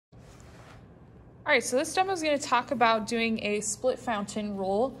All right, so this demo is going to talk about doing a split fountain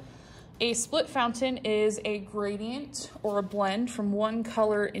roll. A split fountain is a gradient or a blend from one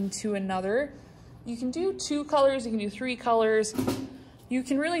color into another. You can do 2 colors, you can do 3 colors. You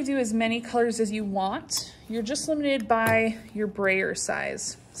can really do as many colors as you want. You're just limited by your brayer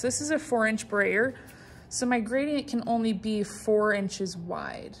size. So this is a 4-inch brayer, so my gradient can only be 4 inches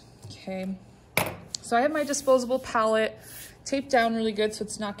wide, okay? So I have my disposable palette taped down really good so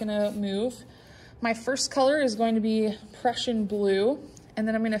it's not gonna move. My first color is going to be Prussian blue, and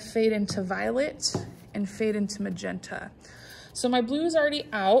then I'm gonna fade into violet and fade into magenta. So my blue is already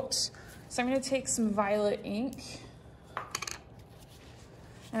out, so I'm gonna take some violet ink.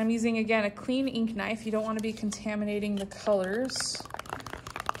 And I'm using, again, a clean ink knife. You don't wanna be contaminating the colors.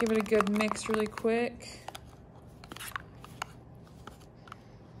 Give it a good mix really quick.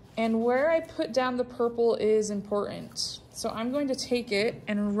 And where I put down the purple is important. So I'm going to take it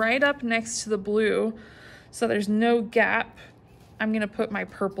and right up next to the blue, so there's no gap, I'm gonna put my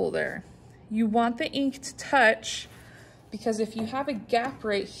purple there. You want the ink to touch, because if you have a gap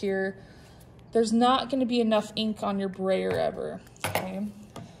right here, there's not gonna be enough ink on your brayer ever, okay?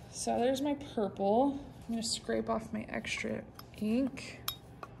 So there's my purple. I'm gonna scrape off my extra ink.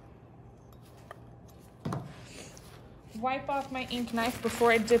 Wipe off my ink knife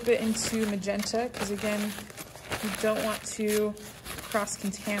before I dip it into magenta, because again, you don't want to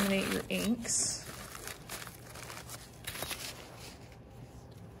cross-contaminate your inks.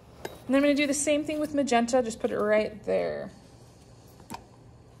 And then I'm gonna do the same thing with magenta, just put it right there.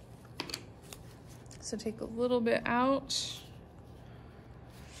 So take a little bit out.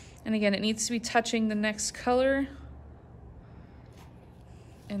 And again, it needs to be touching the next color,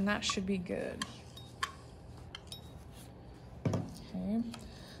 and that should be good. Okay.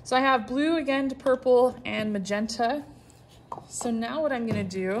 So I have blue again to purple and magenta. So now what I'm gonna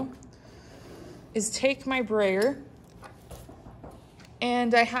do is take my brayer,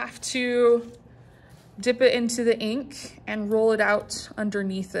 and I have to dip it into the ink and roll it out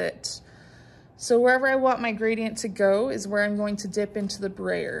underneath it. So wherever I want my gradient to go is where I'm going to dip into the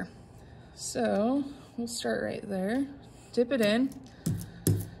brayer. So we'll start right there, dip it in,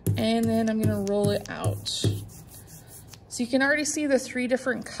 and then I'm gonna roll it out. So you can already see the 3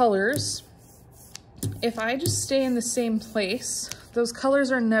 different colors. If I just stay in the same place, those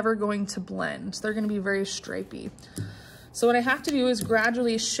colors are never going to blend. They're gonna be very stripy. So what I have to do is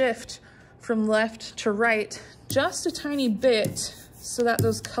gradually shift from left to right just a tiny bit so that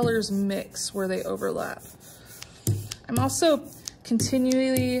those colors mix where they overlap. I'm also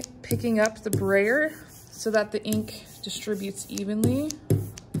continually picking up the brayer so that the ink distributes evenly.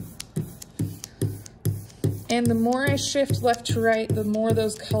 And the more I shift left to right, the more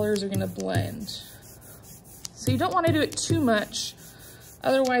those colors are gonna blend. So you don't wanna do it too much,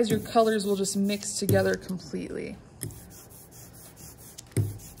 otherwise your colors will just mix together completely.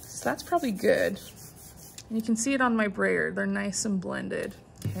 So that's probably good. And you can see it on my brayer, they're nice and blended,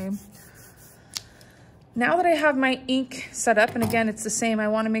 okay? Now that I have my ink set up, and again, it's the same, I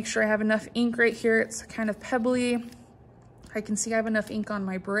wanna make sure I have enough ink right here. It's kind of pebbly. I can see I have enough ink on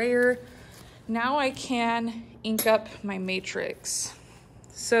my brayer. Now I can ink up my matrix.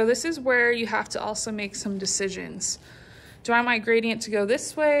 So this is where you have to also make some decisions. Do I want my gradient to go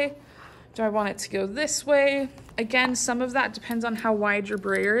this way? Do I want it to go this way? Again, some of that depends on how wide your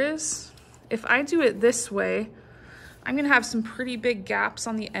brayer is. If I do it this way, I'm gonna have some pretty big gaps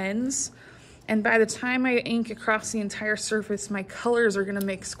on the ends, and by the time I ink across the entire surface, my colors are gonna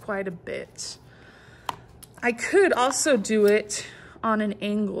mix quite a bit. I could also do it on an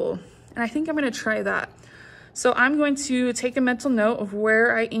angle, and I think I'm gonna try that. So I'm going to take a mental note of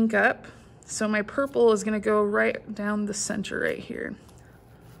where I ink up. So my purple is gonna go right down the center right here.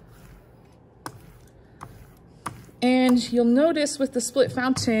 And you'll notice with the split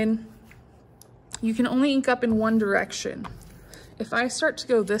fountain, you can only ink up in one direction. If I start to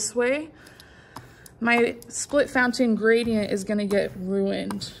go this way, my split fountain gradient is gonna get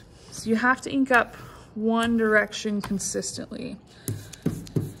ruined. So you have to ink up one direction consistently.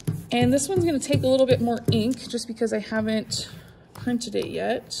 And this one's gonna take a little bit more ink just because I haven't printed it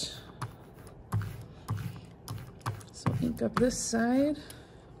yet. So ink up this side.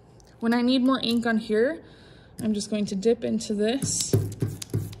 When I need more ink on here, I'm just going to dip into this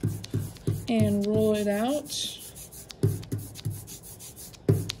and roll it out.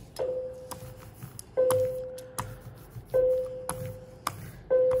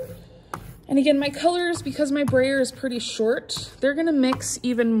 And again, my colors, because my brayer is pretty short, they're gonna mix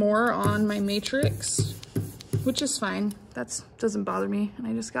even more on my matrix, which is fine. That doesn't bother me. And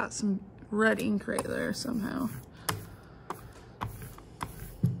I just got some red ink right there somehow.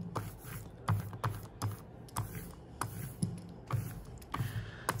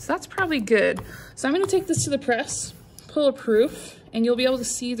 So that's probably good. So I'm gonna take this to the press, pull a proof, and you'll be able to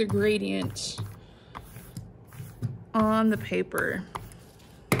see the gradient on the paper.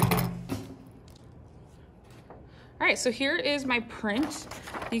 All right, so here is my print.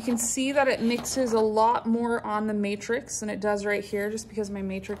 You can see that it mixes a lot more on the matrix than it does right here, just because my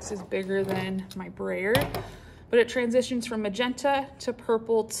matrix is bigger than my brayer, but it transitions from magenta to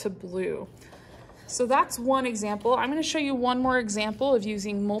purple to blue. So that's one example. I'm gonna show you one more example of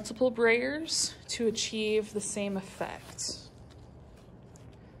using multiple brayers to achieve the same effect.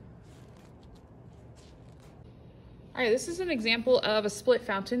 All right, this is an example of a split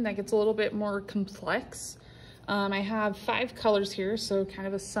fountain that gets a little bit more complex. I have 5 colors here, so kind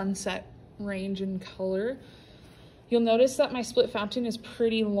of a sunset range in color. You'll notice that my split fountain is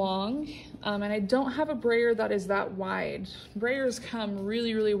pretty long, and I don't have a brayer that is that wide. Brayers come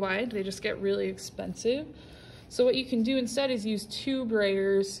really, really wide. They just get really expensive. So what you can do instead is use 2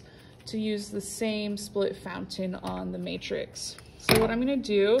 brayers to use the same split fountain on the matrix. So what I'm gonna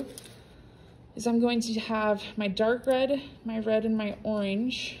do is I'm going to have my dark red, my red, and my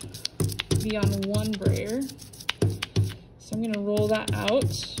orange be on one brayer. So I'm gonna roll that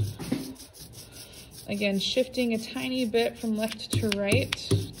out. Again, shifting a tiny bit from left to right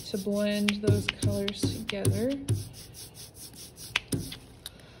to blend those colors together.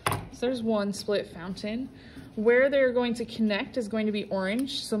 So there's one split fountain. Where they're going to connect is going to be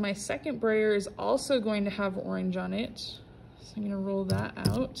orange. So my second brayer is also going to have orange on it. So I'm gonna roll that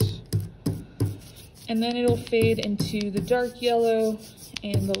out. And then it'll fade into the dark yellow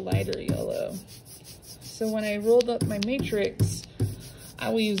and the lighter yellow. So when I rolled up my matrix, I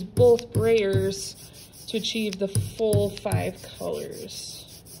will use both brayers to achieve the full 5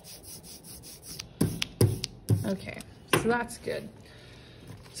 colors. Okay, so that's good.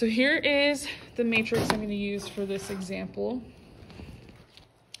 So here is the matrix I'm gonna use for this example.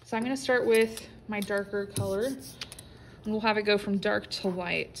 So I'm gonna start with my darker color, and we'll have it go from dark to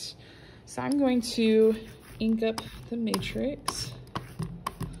light. So I'm going to ink up the matrix.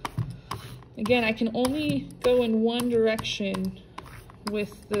 Again, I can only go in one direction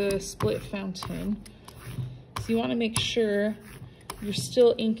with the split fountain. So you want to make sure you're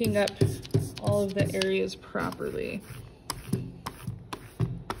still inking up all of the areas properly.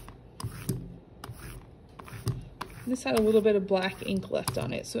 This had a little bit of black ink left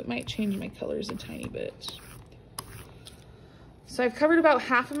on it, so it might change my colors a tiny bit. So I've covered about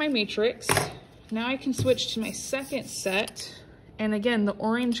half of my matrix. Now I can switch to my second set. And again, the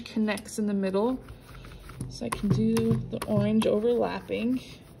orange connects in the middle. So I can do the orange overlapping.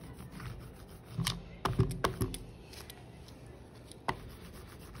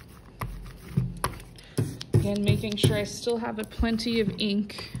 Again, making sure I still have plenty of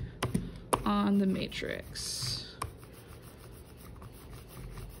ink on the matrix.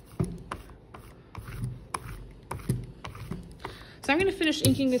 So I'm gonna finish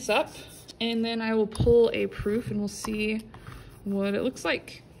inking this up, and then I will pull a proof and we'll see what it looks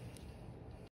like.